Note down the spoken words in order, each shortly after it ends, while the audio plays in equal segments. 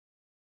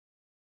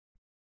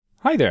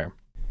Hi there.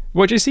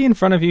 What you see in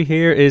front of you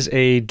here is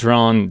a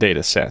drawn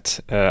dataset.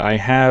 I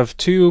have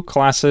two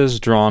classes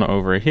drawn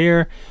over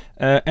here,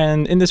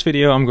 and in this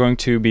video I'm going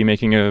to be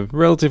making a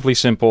relatively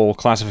simple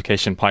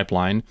classification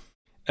pipeline.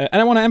 And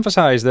I want to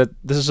emphasize that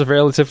this is a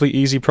relatively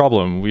easy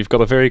problem. We've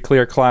got a very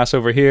clear class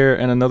over here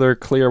and another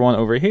clear one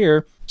over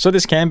here, so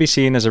this can be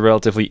seen as a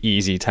relatively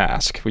easy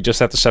task. We just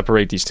have to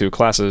separate these two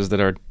classes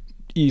that are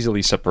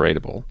easily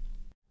separatable.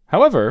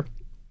 However,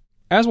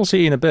 as we'll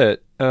see in a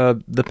bit,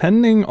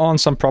 depending on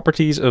some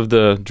properties of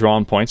the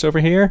drawn points over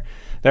here,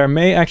 there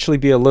may actually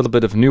be a little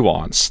bit of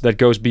nuance that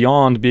goes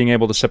beyond being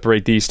able to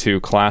separate these two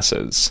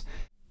classes.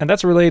 And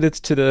that's related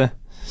to the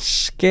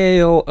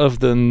scale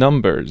of the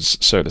numbers,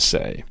 so to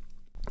say.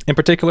 In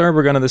particular,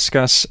 we're going to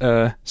discuss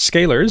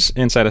scalars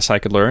inside of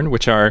scikit-learn,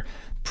 which are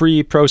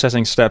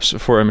pre-processing steps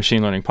for a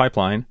machine learning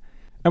pipeline.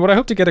 And what I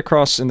hope to get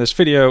across in this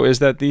video is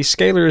that these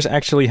scalars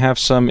actually have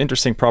some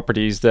interesting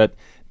properties that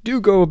do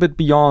go a bit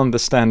beyond the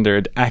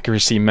standard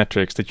accuracy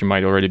metrics that you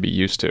might already be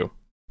used to.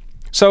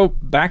 So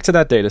back to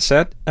that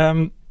dataset,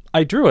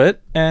 I drew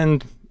it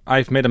and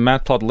I've made a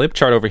matplotlib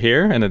chart over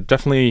here, and it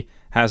definitely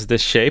has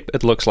this shape.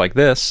 It looks like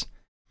this.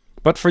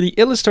 But for the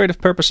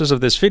illustrative purposes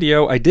of this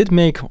video, I did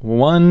make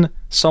one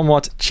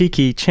somewhat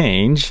cheeky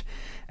change,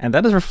 and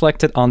that is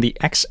reflected on the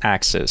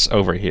x-axis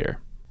over here.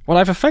 What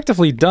I've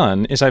effectively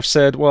done is I've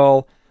said,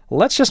 well,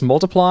 let's just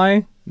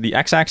multiply the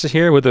x-axis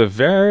here with a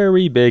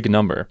very big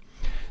number.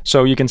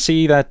 So you can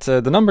see that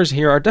the numbers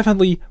here are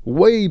definitely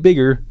way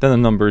bigger than the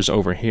numbers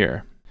over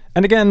here.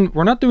 And again,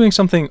 we're not doing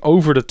something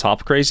over the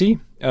top crazy.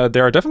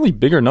 There are definitely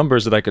bigger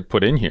numbers that I could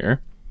put in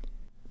here.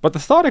 But the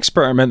thought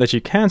experiment that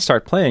you can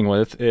start playing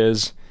with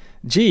is,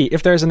 gee,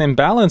 if there's an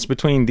imbalance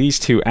between these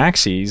two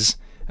axes,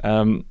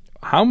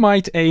 how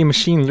might a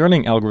machine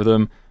learning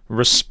algorithm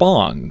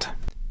respond?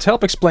 To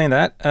help explain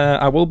that,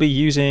 I will be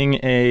using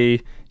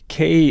a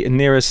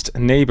k-nearest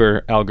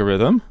neighbor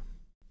algorithm.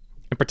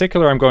 In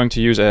particular, I'm going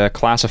to use a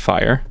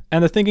classifier.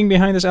 And the thinking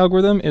behind this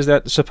algorithm is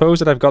that suppose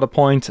that I've got a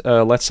point,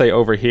 let's say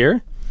over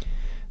here,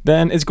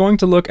 then it's going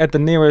to look at the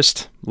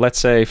nearest, let's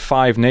say,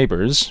 5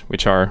 neighbors,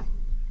 which are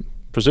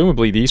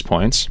presumably these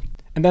points.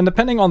 And then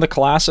depending on the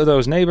class of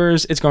those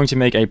neighbors, it's going to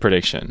make a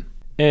prediction.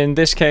 In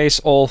this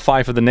case, all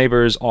 5 of the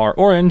neighbors are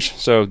orange,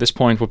 so this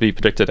point will be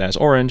predicted as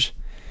orange.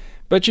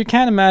 But you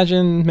can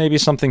imagine maybe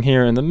something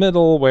here in the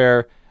middle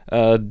where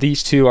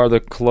these two are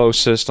the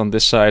closest on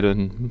this side,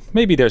 and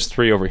maybe there's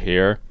 3 over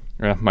here.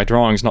 My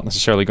drawing's not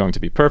necessarily going to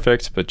be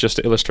perfect, but just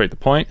to illustrate the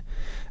point,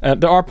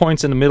 there are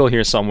points in the middle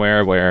here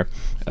somewhere where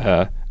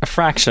a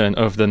fraction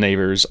of the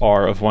neighbors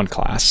are of one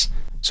class.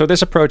 So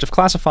this approach of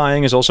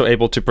classifying is also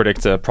able to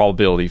predict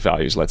probability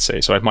values, let's say.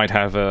 So I might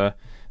have a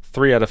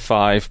 3 out of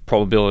 5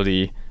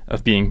 probability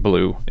of being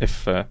blue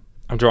if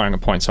I'm drawing a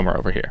point somewhere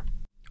over here.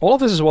 All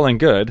of this is well and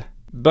good,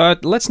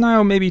 but let's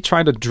now maybe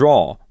try to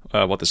draw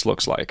what this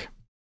looks like.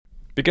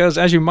 Because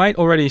as you might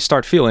already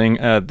start feeling,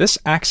 this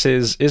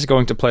axis is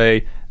going to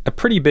play a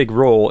pretty big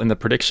role in the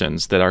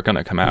predictions that are going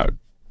to come out.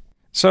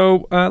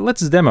 So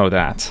let's demo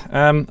that.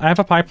 I have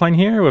a pipeline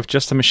here with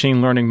just a machine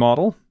learning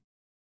model.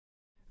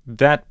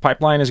 That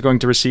pipeline is going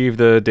to receive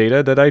the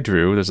data that I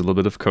drew. There's a little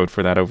bit of code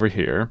for that over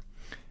here.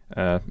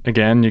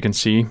 Again, you can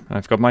see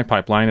I've got my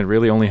pipeline. It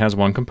really only has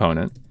one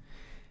component.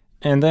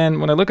 And then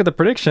when I look at the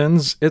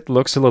predictions, it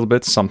looks a little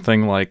bit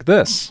something like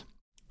this.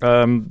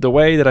 The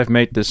way that I've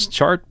made this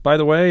chart, by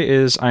the way,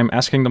 is I'm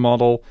asking the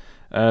model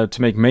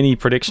to make many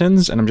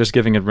predictions, and I'm just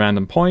giving it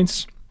random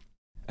points.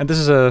 And this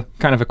is a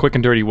kind of a quick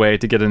and dirty way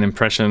to get an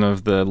impression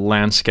of the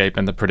landscape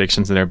and the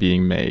predictions that are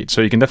being made.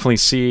 So you can definitely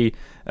see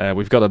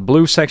we've got a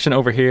blue section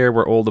over here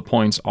where all the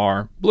points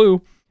are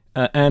blue,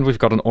 and we've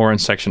got an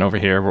orange section over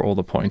here where all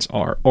the points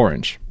are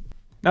orange.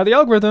 Now the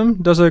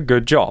algorithm does a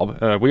good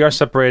job. We are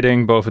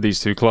separating both of these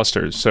two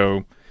clusters,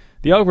 so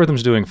the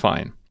algorithm's doing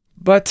fine.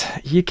 But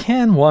you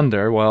can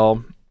wonder,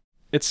 well,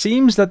 it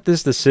seems that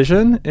this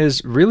decision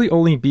is really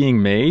only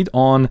being made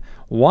on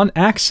one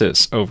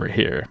axis over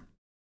here.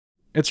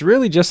 It's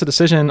really just a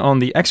decision on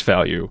the x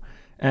value,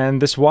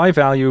 and this y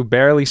value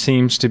barely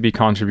seems to be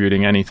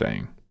contributing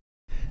anything.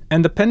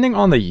 And depending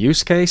on the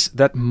use case,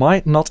 that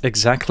might not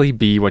exactly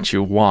be what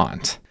you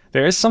want.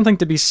 There is something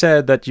to be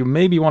said that you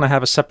maybe want to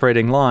have a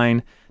separating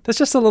line that's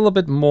just a little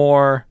bit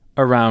more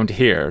around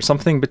here,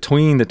 something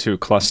between the two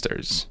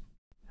clusters.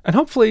 And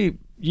hopefully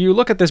you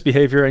look at this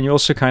behavior and you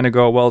also kind of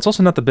go, well, it's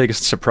also not the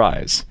biggest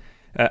surprise.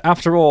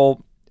 After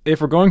all, if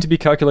we're going to be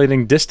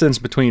calculating distance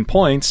between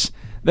points,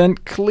 then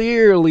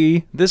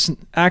clearly this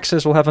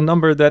axis will have a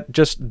number that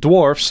just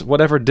dwarfs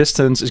whatever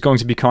distance is going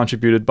to be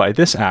contributed by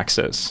this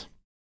axis.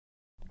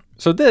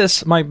 So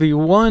this might be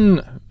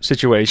one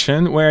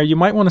situation where you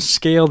might want to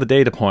scale the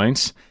data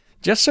points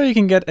just so you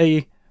can get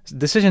a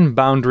decision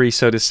boundary,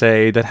 so to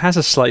say, that has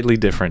a slightly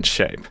different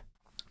shape.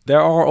 There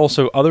are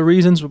also other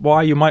reasons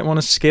why you might want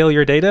to scale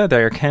your data.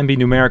 There can be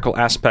numerical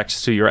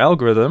aspects to your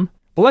algorithm.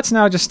 But let's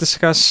now just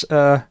discuss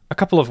a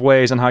couple of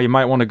ways on how you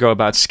might want to go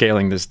about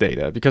scaling this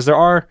data, because there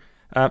are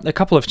a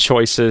couple of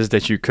choices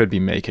that you could be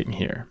making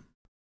here.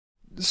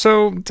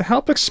 So to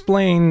help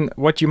explain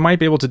what you might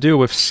be able to do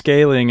with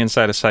scaling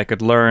inside a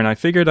scikit-learn, I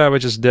figured I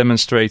would just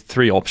demonstrate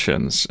 3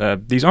 options.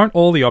 These aren't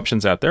all the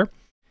options out there,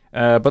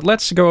 but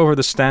let's go over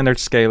the standard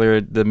scaler,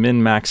 the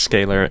min-max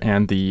scaler,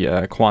 and the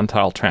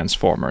quantile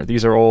transformer.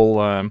 These are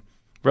all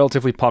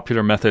relatively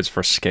popular methods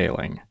for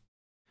scaling.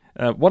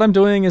 What I'm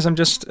doing is I'm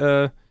just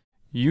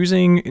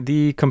using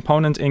the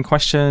component in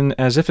question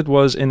as if it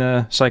was in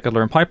a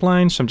scikit-learn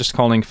pipeline, so I'm just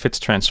calling fit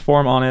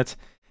transform on it,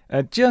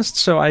 just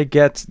so I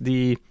get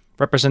the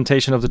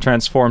representation of the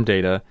transform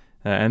data,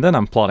 and then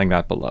I'm plotting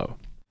that below.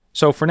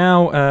 So for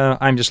now,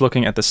 I'm just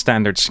looking at the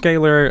standard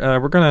scaler.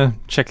 We're going to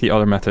check the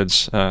other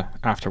methods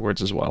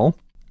afterwards as well.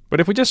 But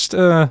if we just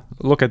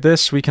look at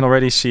this, we can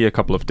already see a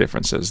couple of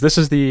differences. This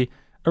is the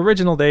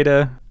original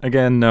data.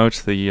 Again,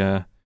 note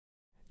the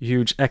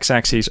huge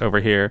x-axis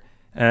over here.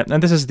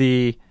 And this is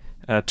the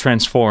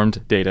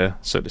transformed data,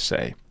 so to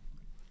say.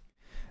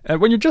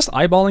 When you're just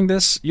eyeballing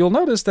this, you'll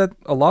notice that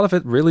a lot of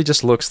it really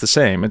just looks the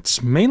same.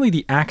 It's mainly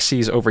the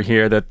axes over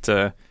here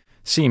that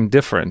seem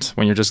different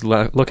when you're just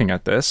looking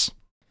at this.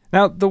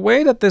 Now, the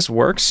way that this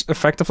works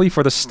effectively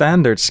for the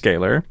standard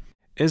scaler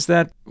is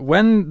that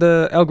when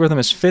the algorithm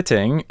is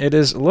fitting, it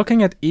is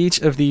looking at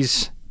each of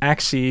these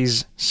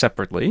axes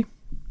separately,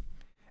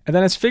 and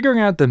then it's figuring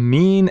out the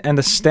mean and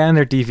the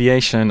standard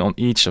deviation on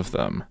each of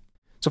them.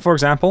 So for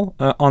example,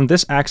 on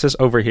this axis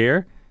over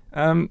here,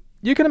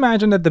 you can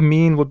imagine that the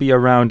mean would be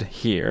around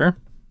here.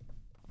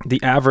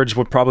 The average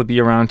would probably be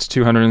around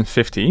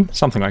 250,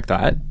 something like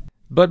that.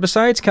 But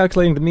besides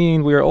calculating the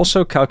mean, we are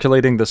also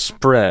calculating the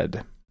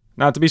spread.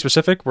 Now, to be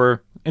specific, we're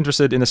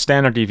interested in the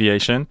standard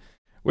deviation,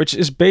 which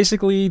is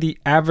basically the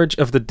average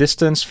of the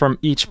distance from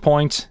each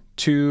point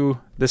to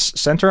this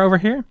center over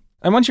here.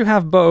 And once you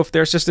have both,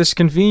 there's just this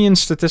convenient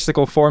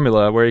statistical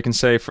formula where you can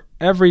say for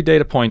every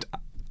data point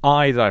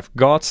I that I've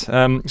got,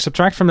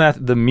 subtract from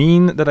that the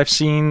mean that I've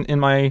seen in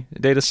my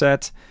data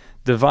set,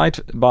 divide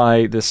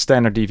by the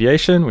standard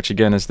deviation, which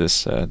again is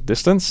this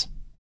distance.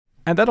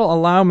 And that'll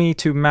allow me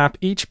to map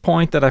each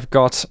point that I've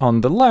got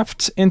on the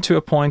left into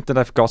a point that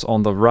I've got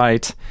on the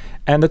right.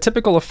 And the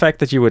typical effect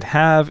that you would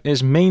have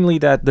is mainly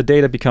that the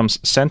data becomes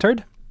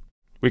centered.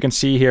 We can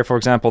see here, for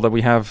example, that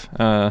we have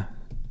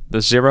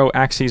the 0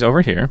 axis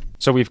over here.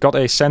 So we've got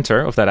a center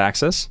of that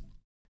axis,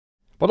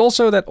 but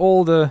also that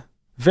all the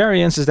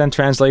variance is then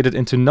translated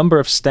into number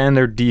of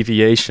standard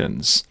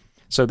deviations.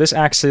 So this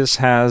axis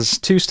has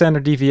 2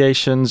 standard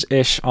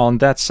deviations-ish on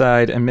that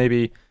side and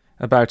maybe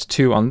about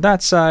 2 on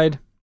that side.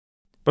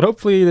 But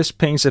hopefully this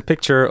paints a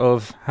picture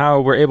of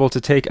how we're able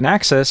to take an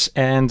axis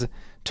and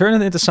turn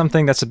it into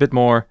something that's a bit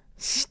more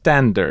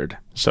standard,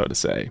 so to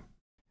say.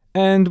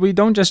 And we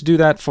don't just do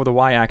that for the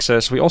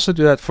y-axis, we also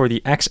do that for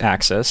the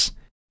x-axis.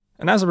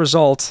 And as a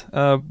result,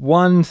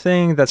 one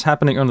thing that's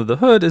happening under the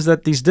hood is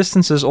that these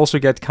distances also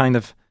get kind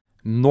of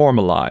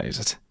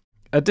normalized.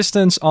 A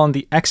distance on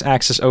the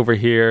x-axis over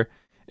here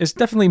is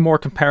definitely more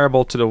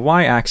comparable to the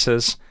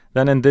y-axis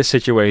than in this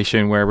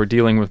situation where we're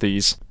dealing with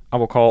these, I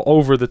will call,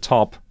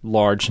 over-the-top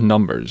large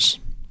numbers.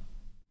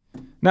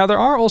 Now, there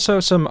are also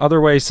some other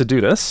ways to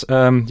do this.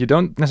 You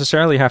don't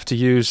necessarily have to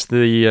use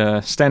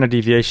the standard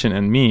deviation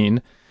and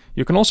mean.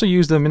 You can also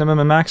use the minimum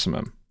and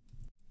maximum.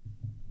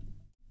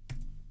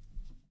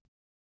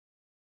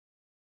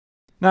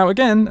 Now,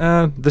 again,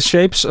 the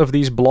shapes of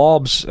these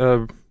blobs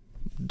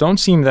don't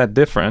seem that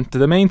different.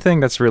 The main thing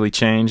that's really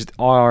changed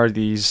are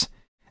these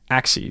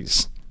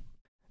axes.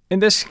 In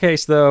this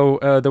case, though,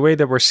 the way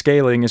that we're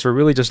scaling is we're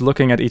really just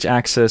looking at each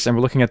axis and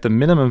we're looking at the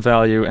minimum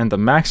value and the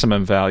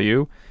maximum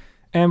value,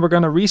 and we're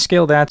going to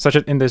rescale that such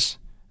that in this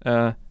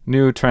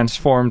new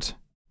transformed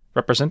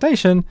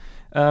representation,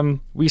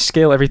 we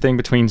scale everything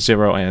between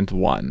 0 and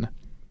 1.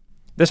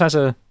 This has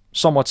a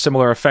somewhat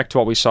similar effect to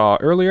what we saw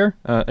earlier.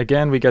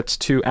 Again, we get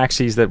 2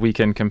 axes that we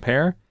can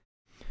compare.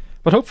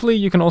 But hopefully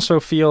you can also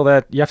feel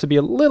that you have to be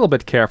a little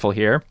bit careful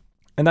here,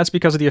 and that's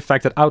because of the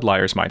effect that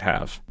outliers might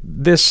have.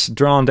 This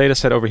drawn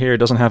dataset over here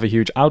doesn't have a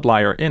huge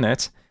outlier in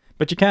it,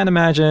 but you can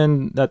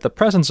imagine that the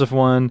presence of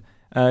one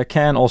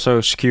can also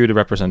skew the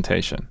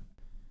representation.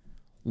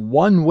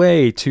 One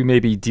way to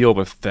maybe deal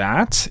with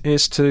that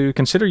is to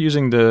consider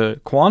using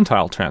the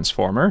quantile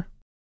transformer.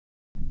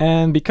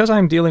 And because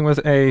I'm dealing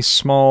with a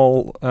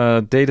small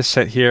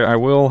dataset here, I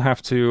will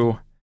have to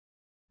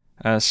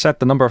set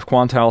the number of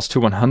quantiles to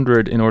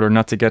 100 in order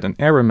not to get an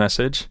error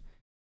message.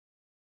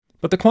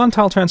 But the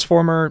quantile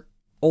transformer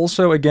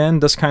also, again,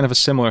 does kind of a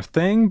similar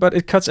thing, but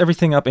it cuts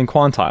everything up in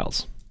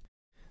quantiles.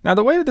 Now,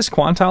 the way that this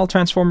quantile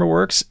transformer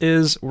works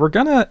is we're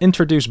going to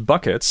introduce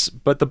buckets,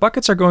 but the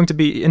buckets are going to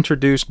be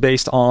introduced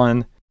based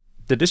on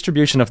the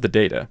distribution of the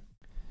data.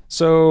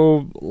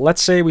 So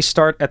let's say we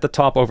start at the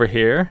top over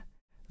here,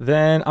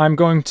 then I'm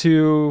going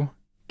to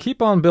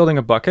keep on building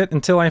a bucket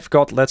until I've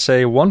got, let's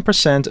say,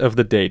 1% of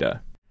the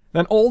data.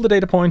 Then all the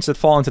data points that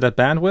fall into that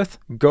bandwidth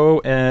go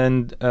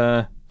and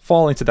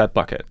fall into that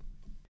bucket.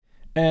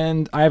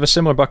 And I have a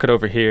similar bucket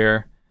over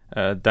here.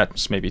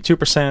 That's maybe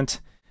 2%.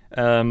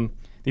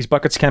 These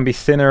buckets can be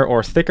thinner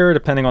or thicker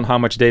depending on how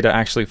much data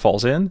actually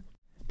falls in.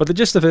 But the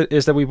gist of it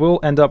is that we will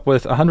end up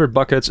with 100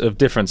 buckets of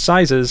different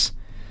sizes.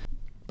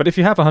 But if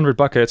you have 100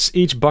 buckets,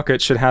 each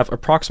bucket should have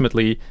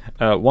approximately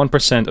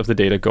 1% of the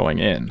data going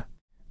in.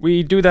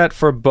 We do that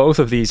for both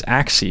of these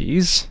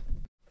axes.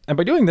 And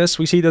by doing this,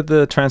 we see that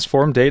the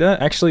transformed data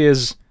actually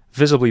is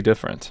visibly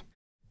different.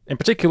 In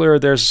particular,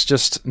 there's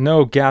just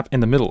no gap in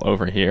the middle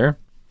over here.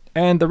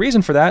 And the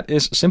reason for that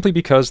is simply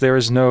because there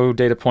is no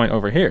data point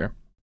over here.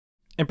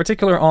 In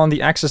particular, on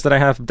the axis that I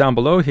have down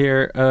below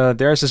here,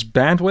 there's this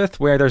bandwidth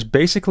where there's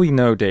basically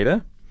no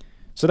data.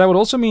 So that would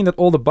also mean that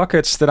all the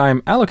buckets that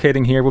I'm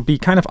allocating here would be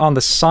kind of on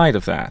the side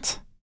of that.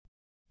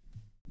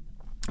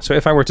 So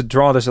if I were to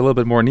draw this a little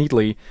bit more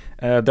neatly,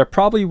 there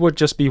probably would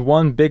just be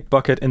one big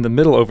bucket in the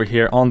middle over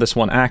here on this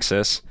one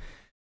axis,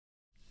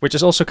 which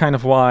is also kind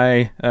of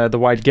why the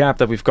wide gap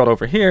that we've got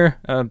over here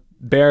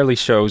barely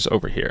shows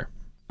over here.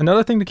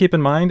 Another thing to keep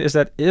in mind is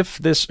that if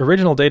this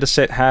original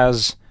dataset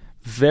has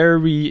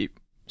very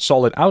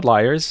solid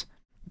outliers,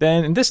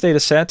 then in this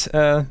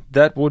dataset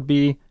that would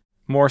be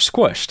more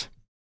squished.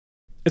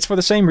 It's for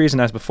the same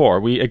reason as before.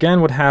 We again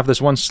would have this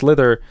one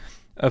slither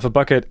of a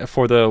bucket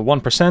for the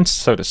 1%,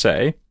 so to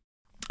say.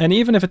 And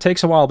even if it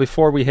takes a while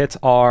before we hit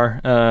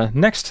our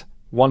next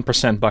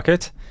 1%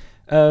 bucket,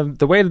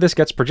 the way that this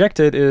gets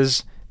projected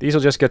is these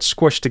will just get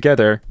squished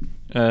together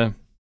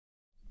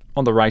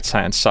on the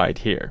right-hand side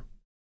here.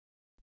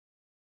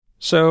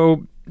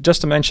 So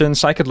just to mention,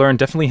 scikit-learn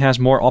definitely has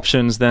more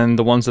options than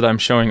the ones that I'm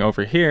showing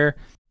over here.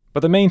 But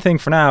the main thing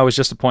for now is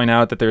just to point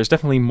out that there's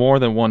definitely more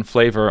than one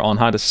flavor on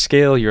how to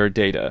scale your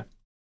data.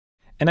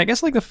 And I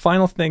guess like the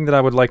final thing that I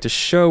would like to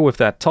show with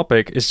that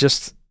topic is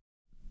just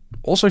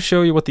also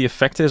show you what the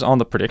effect is on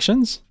the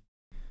predictions.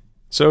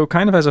 So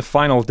kind of as a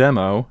final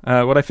demo,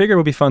 what I figure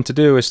would be fun to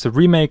do is to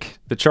remake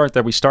the chart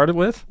that we started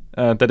with,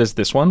 that is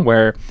this one,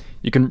 where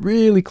you can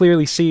really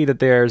clearly see that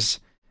there's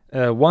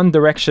one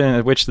direction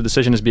at which the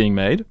decision is being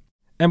made.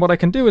 And what I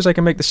can do is I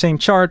can make the same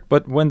chart,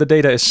 but when the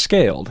data is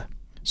scaled.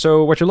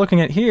 So what you're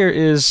looking at here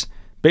is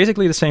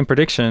basically the same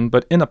prediction,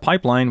 but in a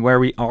pipeline where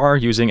we are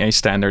using a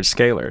standard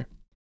scaler.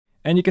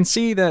 And you can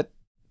see that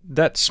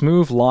that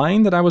smooth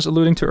line that I was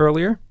alluding to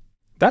earlier,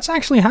 that's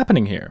actually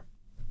happening here.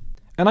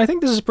 And I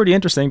think this is pretty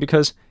interesting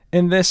because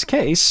in this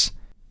case,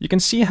 you can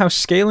see how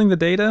scaling the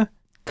data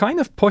kind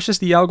of pushes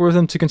the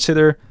algorithm to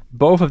consider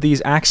both of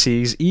these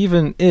axes,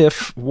 even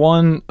if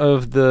one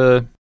of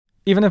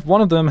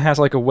them has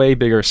like a way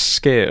bigger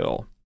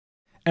scale.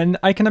 And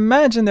I can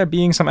imagine there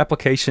being some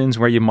applications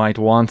where you might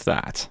want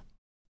that.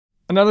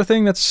 Another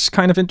thing that's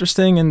kind of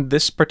interesting in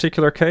this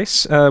particular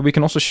case, we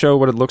can also show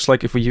what it looks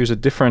like if we use a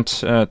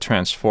different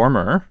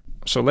transformer.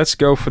 So let's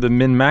go for the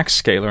min-max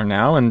scaler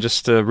now and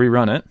just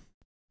rerun it.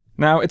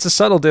 Now, it's a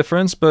subtle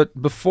difference,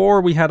 but before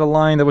we had a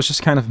line that was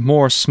just kind of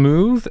more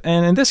smooth,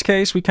 and in this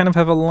case, we kind of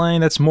have a line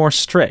that's more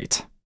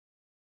straight.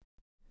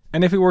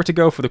 And if we were to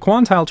go for the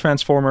quantile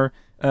transformer,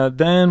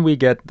 then we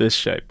get this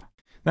shape.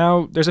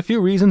 Now, there's a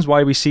few reasons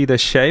why we see this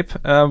shape.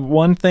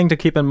 One thing to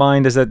keep in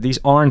mind is that these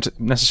aren't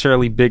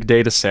necessarily big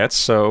data sets,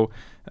 so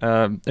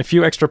a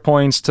few extra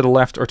points to the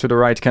left or to the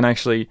right can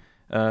actually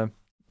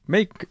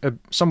make a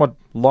somewhat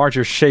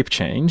larger shape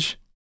change.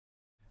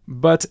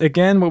 But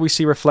again, what we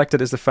see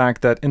reflected is the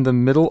fact that in the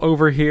middle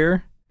over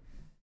here,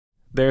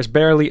 there's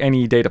barely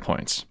any data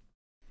points.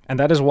 And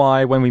that is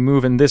why when we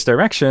move in this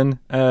direction,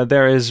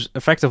 there is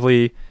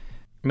effectively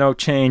no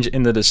change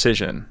in the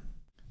decision.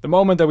 The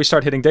moment that we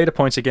start hitting data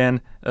points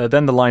again,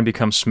 then the line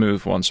becomes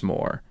smooth once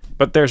more.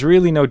 But there's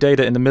really no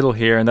data in the middle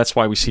here, and that's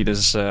why we see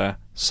this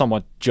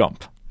somewhat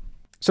jump.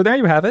 So there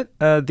you have it.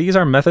 These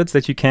are methods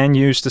that you can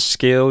use to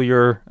scale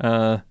your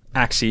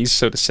axes,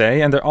 so to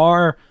say, and there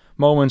are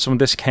moments when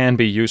this can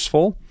be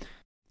useful.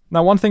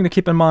 Now, one thing to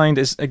keep in mind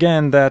is,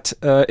 again, that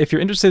if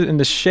you're interested in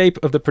the shape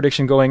of the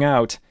prediction going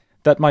out,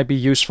 that might be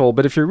useful,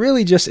 but if you're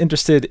really just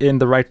interested in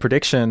the right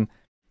prediction,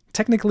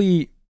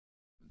 technically,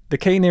 the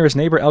k-nearest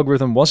neighbor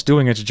algorithm was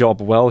doing its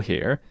job well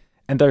here,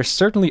 and there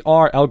certainly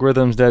are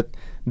algorithms that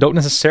don't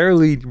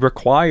necessarily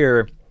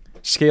require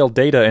scaled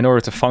data in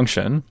order to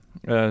function.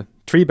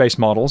 Tree-based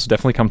models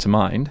definitely come to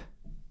mind.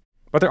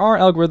 But there are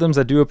algorithms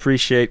that do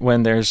appreciate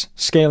when there's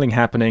scaling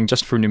happening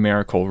just for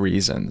numerical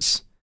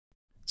reasons.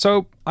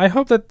 So I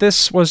hope that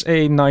this was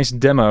a nice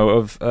demo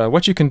of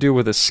what you can do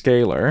with a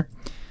scaler.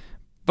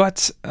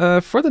 But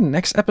for the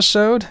next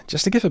episode,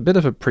 just to give a bit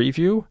of a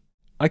preview,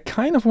 I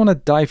kind of want to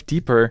dive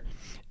deeper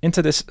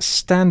into this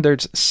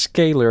standard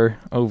scaler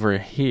over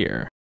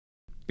here.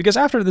 Because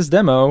after this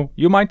demo,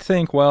 you might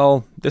think,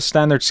 well, this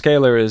standard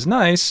scaler is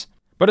nice,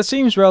 but it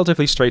seems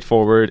relatively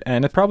straightforward,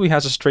 and it probably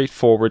has a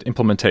straightforward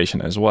implementation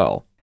as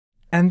well.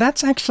 And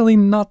that's actually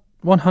not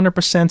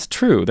 100%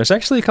 true. There's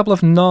actually a couple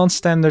of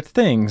non-standard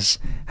things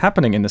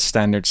happening in the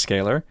standard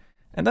scaler,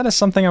 and that is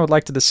something I would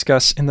like to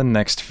discuss in the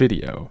next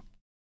video.